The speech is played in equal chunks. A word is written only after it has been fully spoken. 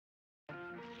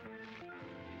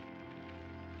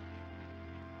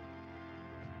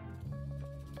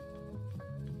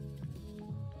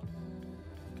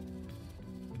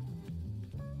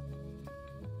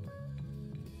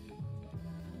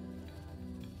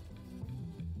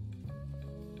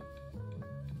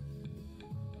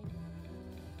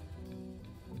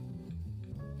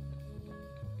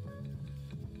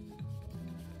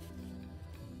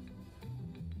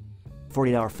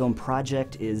48 Hour Film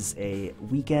Project is a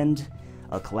weekend,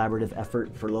 a collaborative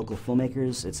effort for local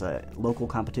filmmakers. It's a local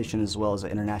competition as well as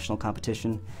an international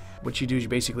competition. What you do is you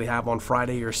basically have on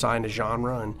Friday you're assigned a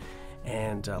genre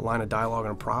and a line of dialogue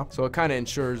and a prop. So it kind of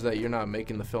ensures that you're not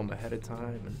making the film ahead of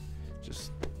time and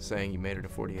just saying you made it in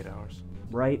 48 hours.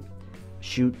 Write,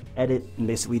 shoot, edit, and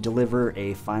basically deliver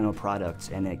a final product,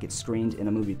 and it gets screened in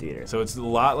a movie theater. So it's a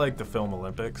lot like the Film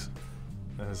Olympics.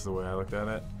 That's the way I looked at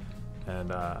it.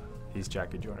 And he's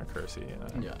Jackie Joyner-Kersee.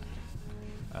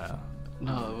 Yeah.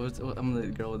 No, I'm the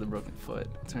girl with the broken foot.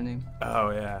 What's her name?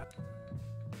 Oh, yeah.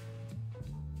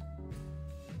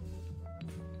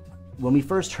 When we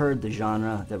first heard the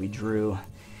genre that we drew,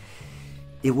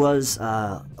 it was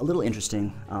a little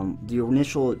interesting. The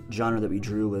initial genre that we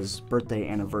drew was birthday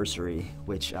anniversary,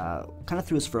 which kind of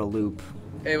threw us for a loop.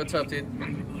 Hey, what's up, dude?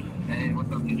 Hey,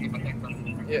 what's up,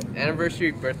 dude? Yeah,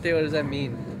 anniversary, birthday, what does that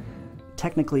mean?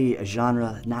 Technically a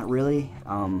genre, not really.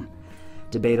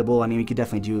 Debatable. I mean, we could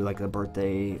definitely do like a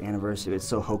birthday anniversary. It's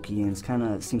so hokey and it's kind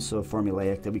of seems so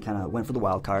formulaic that we kind of went for the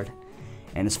wild card.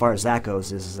 And as far as that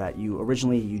goes, is that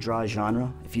you draw a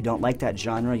genre. If you don't like that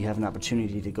genre, you have an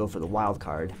opportunity to go for the wild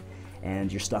card, and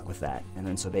you're stuck with that. And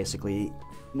then so basically,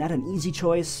 not an easy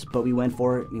choice, but we went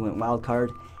for it. We went wild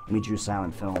card, and we drew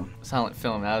silent film. Silent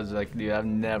film. I was like, dude, I've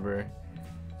never,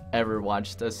 ever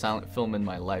watched a silent film in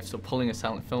my life. So pulling a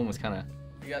silent film was kind of.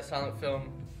 You got silent film.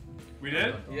 We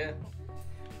did? Yeah.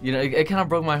 You know, it kind of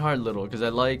broke my heart a little because I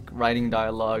like writing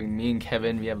dialogue. Me and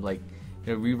Kevin, we have like,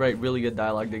 you know, we write really good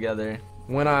dialogue together.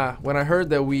 When I heard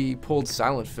that we pulled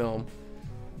silent film,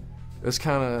 it was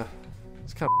kind of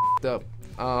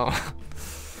up,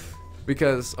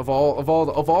 because of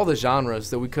all the genres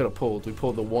that we could have pulled, we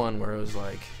pulled the one where it was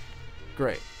like,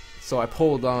 great. So I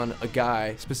pulled on a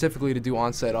guy specifically to do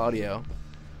on-set audio.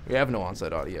 We have no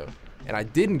on-set audio, and I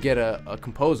didn't get a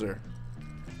composer,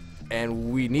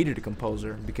 and we needed a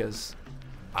composer because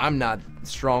I'm not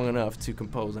strong enough to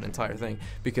compose an entire thing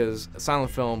because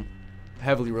silent film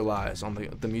heavily relies on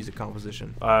the music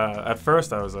composition. At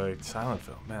first I was like, silent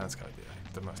film, man, that's gotta be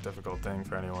like the most difficult thing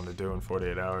for anyone to do in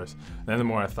 48 hours. And then the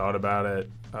more I thought about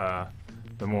it,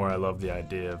 the more I loved the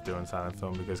idea of doing silent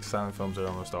film because silent films are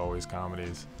almost always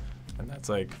comedies. And that's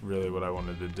like really what I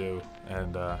wanted to do.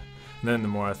 And then the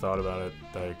more I thought about it,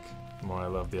 like the more I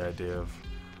loved the idea of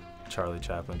Charlie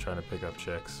Chaplin trying to pick up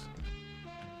chicks.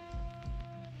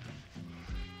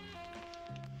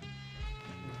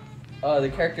 The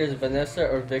character is Vanessa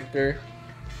or Victor,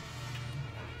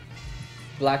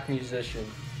 black musician.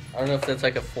 I don't know if that's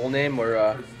like a full name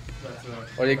or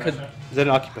they could. Is that an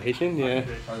occupation? Yeah.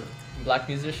 Black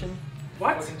musician?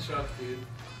 What?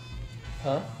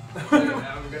 Huh?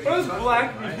 What is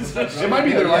black musician? It might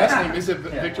be their last name. Is it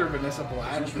Victor Vanessa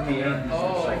Black?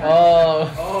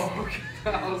 Oh, okay.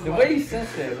 The way he says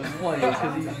it was funny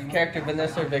because he's character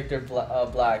Vanessa or Victor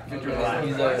Black. He's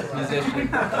a musician.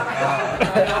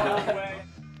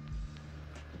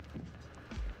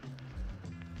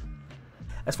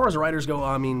 As far as writers go,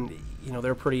 I mean, you know,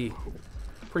 they're pretty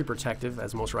protective,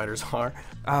 as most writers are.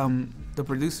 The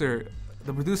producer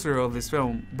of this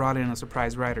film brought in a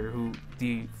surprise writer who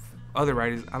the other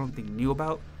writers I don't think knew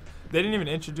about. They didn't even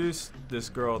introduce this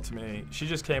girl to me. She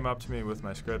just came up to me with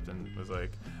my script and was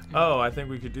like, oh, I think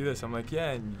we could do this. I'm like,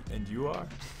 yeah, and you are?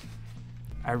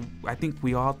 I think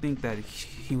we all think that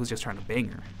he was just trying to bang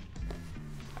her.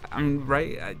 I mean,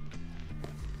 right?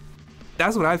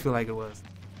 That's what I feel like it was.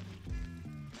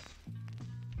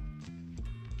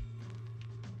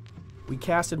 We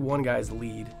casted one guy as the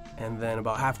lead, and then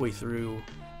about halfway through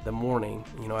the morning,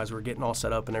 you know, as we're getting all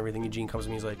set up and everything, Eugene comes to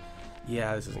me, he's like,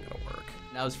 yeah, this isn't gonna work.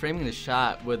 And I was framing the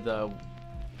shot with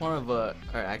one of our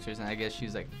actors, and I guess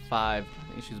she's like 5,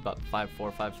 I think she's about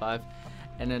 5'4", 5'5",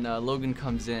 and then Logan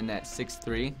comes in at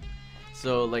 6'3",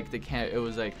 so like it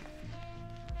was like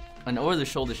an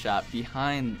over-the-shoulder shot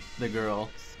behind the girl,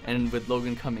 and with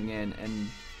Logan coming in, and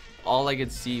all I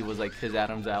could see was like his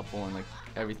Adam's apple and like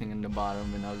everything in the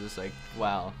bottom, and I was just like,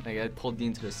 wow. Like I pulled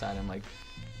Dean to the side, I'm like,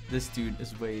 this dude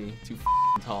is way too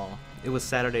tall. It was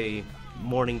Saturday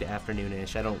morning to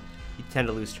afternoon-ish. You tend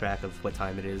to lose track of what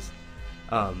time it is.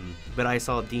 But I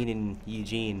saw Dean and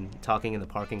Eugene talking in the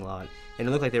parking lot, and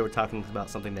it looked like they were talking about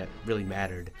something that really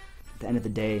mattered. At the end of the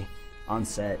day, on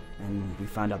set, and we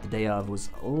found out the day of was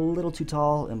a little too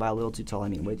tall, and by a little too tall, I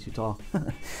mean way too tall.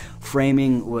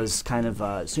 Framing was kind of,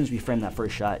 as soon as we framed that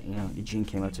first shot, you know, Eugene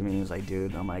came up to me and he was like,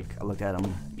 dude, I'm like, I looked at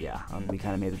him, yeah, we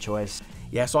kind of made the choice.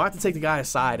 Yeah, so I have to take the guy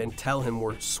aside and tell him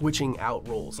we're switching out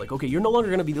roles. Like, okay, you're no longer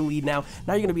gonna be the lead now.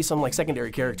 Now you're gonna be some like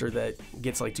secondary character that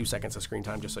gets like 2 seconds of screen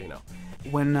time, just so you know.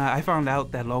 When I found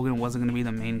out that Logan wasn't gonna be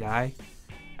the main guy,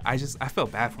 I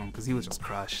felt bad for him because he was just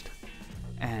crushed.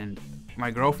 And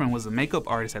my girlfriend was a makeup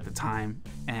artist at the time,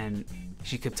 and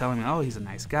she kept telling me, "Oh, he's a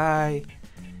nice guy.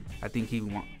 I think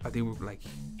like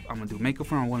I'm gonna do makeup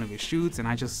for him on one of his shoots." And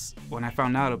when I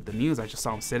found out of the news, I just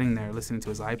saw him sitting there listening to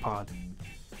his iPod,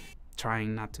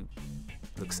 trying not to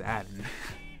look sad.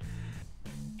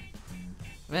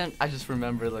 Man, I just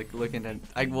remember like looking at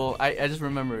I just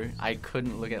remember I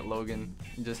couldn't look at Logan,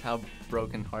 just how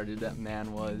brokenhearted that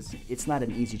man was. It's not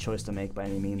an easy choice to make by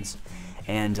any means,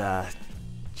 and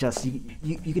just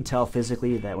you could tell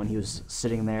physically that when he was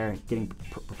sitting there getting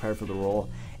prepared for the role,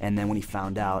 and then when he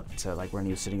found out, like when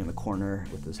he was sitting in the corner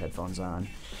with his headphones on,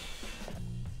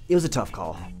 it was a tough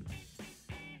call.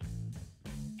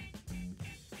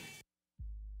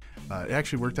 It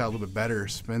actually worked out a little bit better.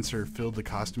 Spencer filled the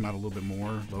costume out a little bit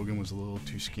more. Logan was a little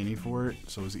too skinny for it,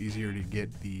 so it was easier to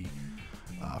get the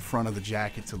front of the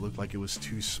jacket to look like it was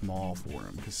too small for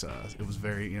him, because it was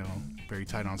very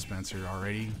tight on Spencer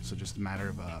already. So just a matter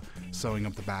of sewing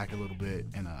up the back a little bit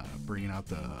and bringing out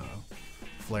the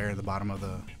flare at the bottom of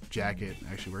the jacket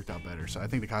actually worked out better. So I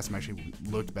think the costume actually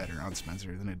looked better on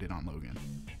Spencer than it did on Logan.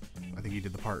 I think he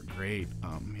did the part great.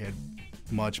 He had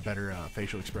much better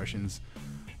facial expressions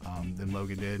than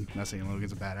Logan did. I'm not saying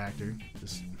Logan's a bad actor,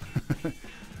 just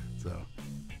so.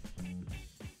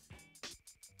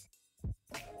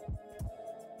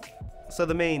 So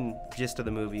the main gist of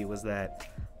the movie was that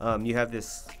you have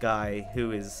this guy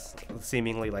who is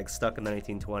seemingly like stuck in the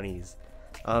 1920s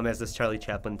as this Charlie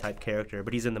Chaplin type character,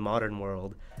 but he's in the modern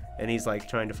world, and he's like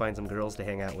trying to find some girls to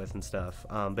hang out with and stuff.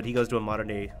 But he goes to a modern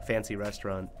day fancy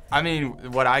restaurant. I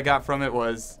mean, what I got from it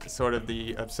was sort of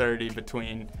the absurdity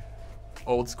between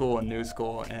old school and new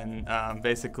school, and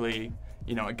basically,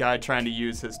 a guy trying to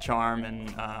use his charm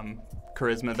and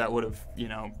charisma that would have,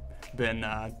 been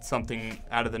something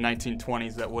out of the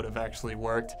 1920s that would have actually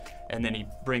worked, and then he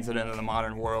brings it into the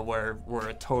modern world where we're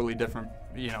a totally different,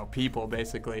 people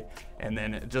basically, and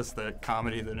then just the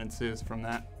comedy that ensues from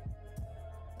that.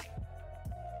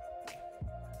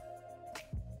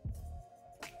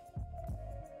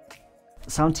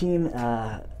 Sound team,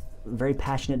 very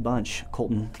passionate bunch.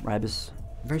 Colton, Ribas,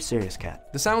 very serious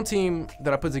cat. The sound team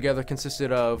that I put together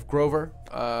consisted of Grover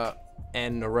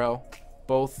and Norell,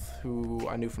 both who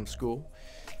I knew from school.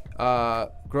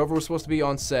 Grover was supposed to be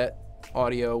on set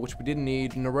audio, which we didn't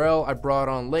need. Norell I brought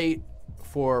on late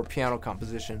for piano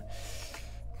composition.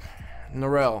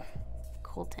 Norell.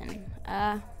 Colton.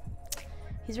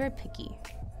 He's very picky.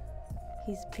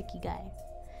 He's a picky guy.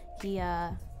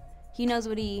 He knows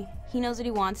what he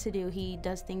wants to do. He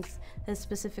does things a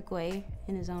specific way,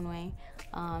 in his own way.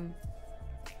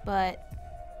 But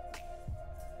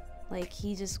like,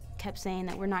 he just kept saying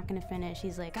that we're not gonna finish.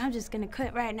 He's like, I'm just gonna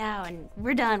quit right now and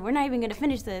we're done. We're not even gonna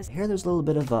finish this. Here there's a little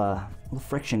bit of little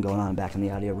friction going on back in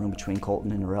the audio room between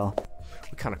Colton and Norell.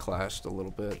 We kind of clashed a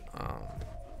little bit.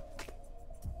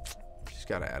 She's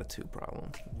got an attitude problem,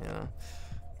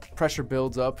 Pressure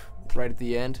builds up right at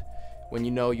the end when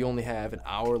you only have an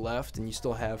hour left and you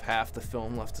still have half the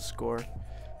film left to score.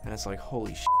 And it's like,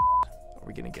 holy shit, are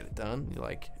we gonna get it done? You're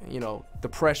like, the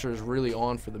pressure is really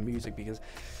on for the music, because,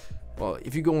 well,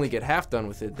 if you can only get half done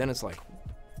with it, then it's like,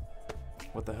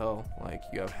 what the hell? Like,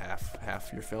 you have half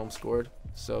your film scored.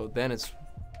 So then it's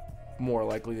more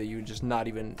likely that you would just not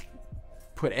even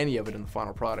put any of it in the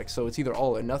final product. So it's either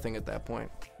all or nothing at that point.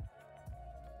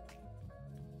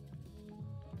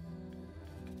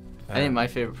 I think my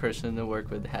favorite person to work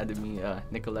with had to be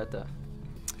Nicoletta.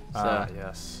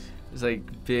 Yes. It was like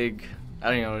big.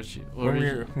 I don't know. When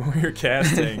we were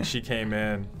casting, she came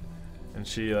in, and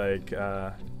she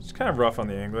she's kind of rough on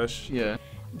the English. Yeah.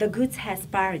 The goods has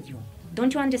spared you.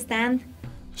 Don't you understand?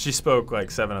 She spoke like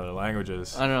 7 other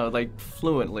languages. I don't know, like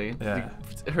fluently. Yeah.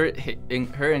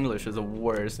 Her English was the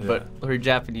worst, but her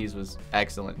Japanese was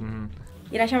excellent. Mm-hmm.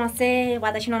 いらっしゃいませ。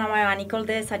私の名前はニコル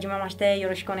です。はじめまして。よ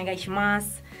ろしくお願いしま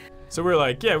す。 So we're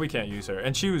like, yeah, we can't use her.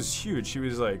 And she was huge. She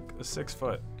was like 6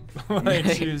 foot. Like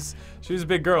she was a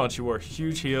big girl, and she wore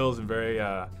huge heels and very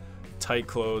tight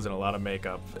clothes and a lot of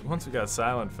makeup. Once we got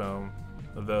silent film,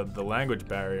 the language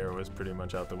barrier was pretty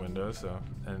much out the window. So,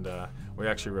 and we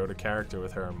actually wrote a character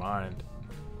with her in mind,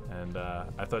 and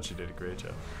I thought she did a great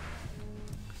job.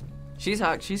 She's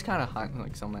hot. She's kind of hot in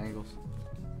like some angles.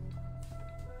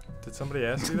 Did somebody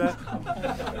ask you that?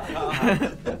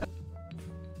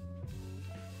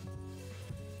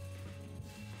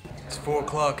 It's 4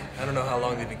 o'clock. I don't know how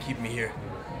long they've been keeping me here.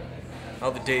 All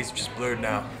the days are just blurred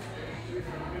now.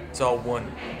 It's all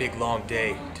one big long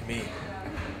day to me.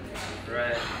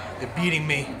 Right. They're beating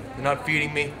me. They're not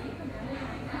feeding me.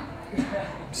 I'm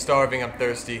starving. I'm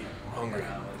thirsty. I'm hungry.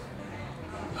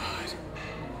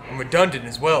 I'm redundant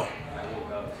as well.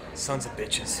 Sons of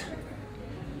bitches.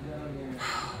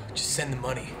 Just send the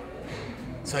money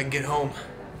so I can get home.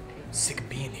 I'm sick of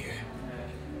being here.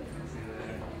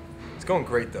 It's going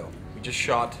great though. We just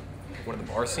shot one of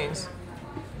the bar scenes,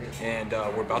 and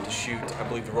we're about to shoot, I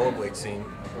believe, the rollerblade scene.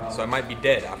 So I might be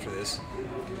dead after this,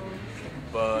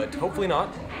 but hopefully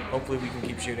not. Hopefully we can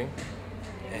keep shooting,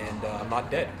 and I'm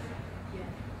not dead.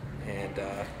 And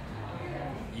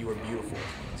you are beautiful,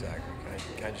 Zach.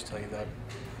 Can I just tell you that?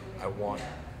 I want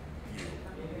you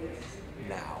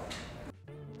now.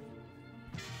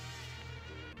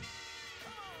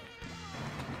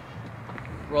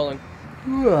 Rolling.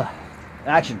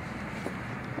 Action.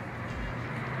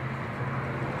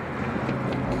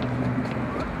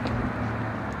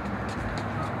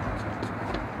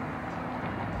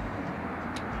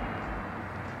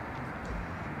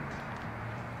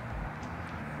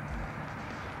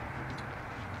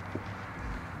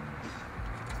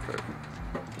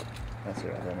 That's it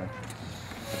right there, man.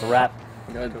 It's a wrap.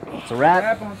 Good. It's a wrap.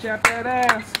 Chap on Chap that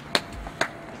ass.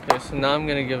 Okay, so now I'm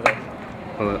gonna give a.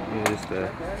 Hold on, let me just,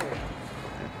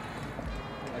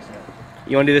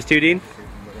 You want to do this too, Dean?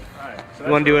 Alright, so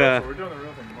You wanna do a- we're doing the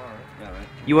real thing tomorrow, right? Yeah, right.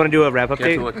 You want to do a wrap-up You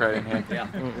have date? to look right in here. Yeah.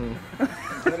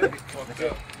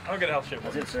 I don't get help shit.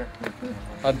 That's it, sir.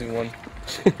 I'll do one.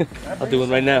 I'll do one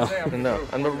right now. No,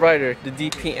 I'm a writer, the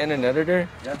DP, and an editor.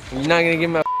 You're not gonna give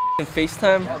me a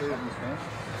FaceTime?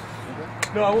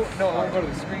 No, I won't go to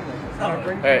the screen like this.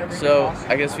 Alright, so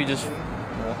I guess we just,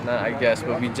 well, not I guess,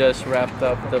 but we just wrapped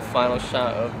up the final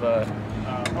shot of,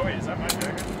 Oh wait, is that my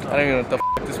jacket? I don't even know what the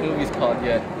f this movie's called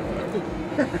yet.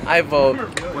 I vote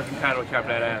What's the title? Chap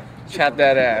that ass. Chap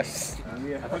that ass.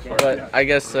 But I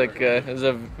guess like it was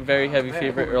a very heavy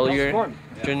favorite earlier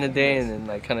during the day, and then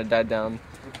like kind of died down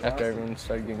after everyone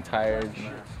started getting tired and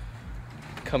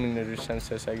coming to their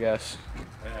senses, I guess,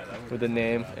 with the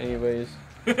name. Anyways,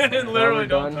 Literally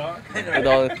done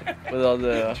don't talk. with all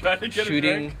the Trying to get a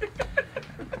shooting.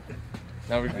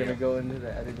 Now we're gonna go into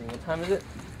the editing. What time is it?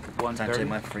 1:30.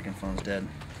 My freaking phone's dead.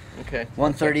 Okay.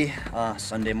 1:30,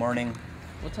 Sunday morning.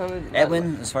 What time is it?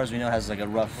 Edwin, as far as we know, has like a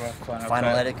rough final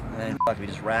final cut. edit, and then he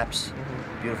just raps.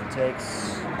 Beautiful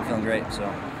takes. I'm feeling great.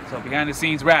 So Behind the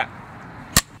scenes rap.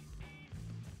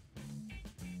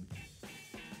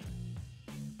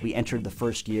 we entered the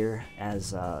first year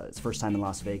as its first time in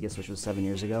Las Vegas, which was 7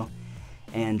 years ago.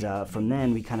 And from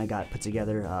then, we kind of got put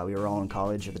together. We were all in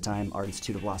college at the time, Art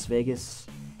Institute of Las Vegas,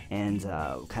 and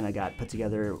kind of got put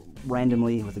together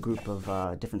randomly with a group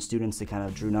of different students. They kind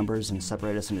of drew numbers and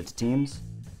separated us into teams.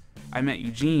 I met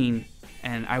Eugene,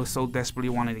 and I was so desperately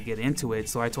wanting to get into it,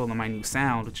 so I told him I knew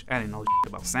sound, which I didn't know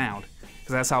about sound,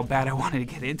 because that's how bad I wanted to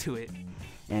get into it.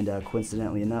 And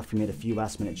coincidentally enough, we made a few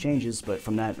last-minute changes, but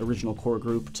from that original core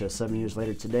group to 7 years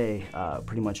later today,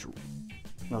 pretty much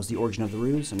that was the origin of the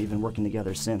Ruse, and we've been working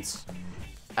together since.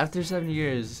 After 7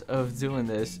 years of doing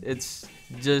this, it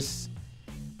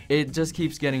just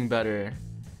keeps getting better,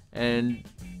 and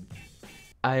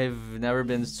I've never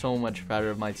been so much prouder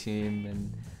of my team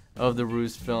and of the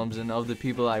Ruse Films and of the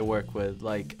people I work with.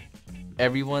 Like,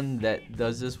 everyone that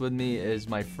does this with me is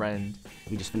my friend.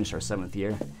 We just finished our 7th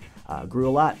year. Grew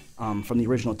a lot. From the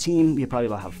original team, we probably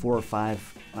about have 4 or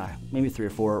 5, maybe 3 or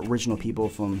 4 original people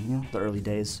from the early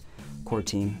days, core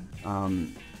team.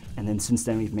 And then since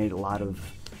then, we've made a lot of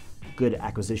good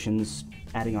acquisitions,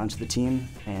 adding on to the team,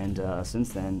 and since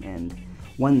then. And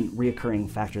one reoccurring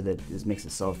factor that makes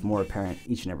itself more apparent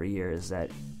each and every year is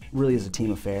that really is a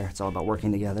team affair. It's all about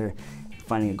working together,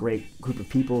 finding a great group of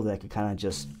people that could kind of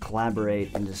just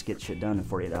collaborate and just get shit done in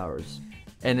 48 hours.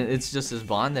 And it's just this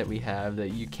bond that we have that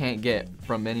you can't get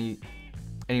from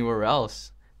anywhere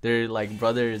else. They're like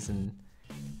brothers. And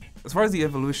as far as the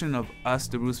evolution of us,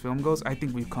 the Ruse Film goes, I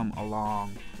think we've come a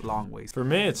long, long ways. For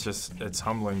me, it's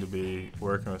humbling to be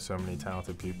working with so many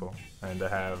talented people and to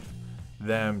have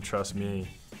them trust me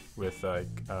with like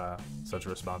such a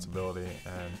responsibility,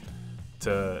 and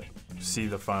to see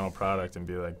the final product and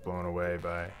be like blown away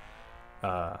by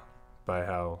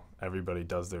how everybody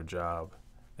does their job,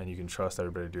 and you can trust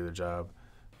everybody to do their job.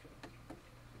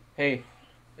 Hey,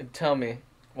 tell me,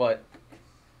 what?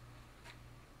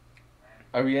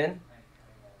 Are we in?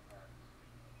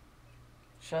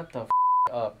 Shut the f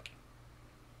up.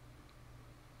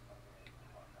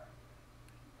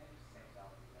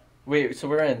 Wait, so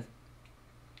we're in?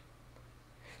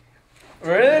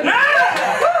 We're in?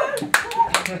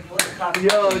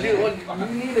 Yo, dude, you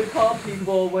need to call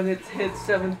people when it hits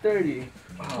 7:30.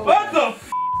 What the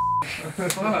f? I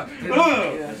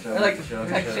like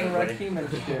texting Raheem and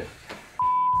shit.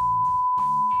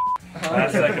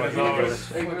 Last second is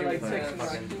always. Like, we're like texting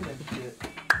Raheem and shit.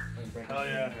 Hell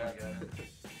yeah.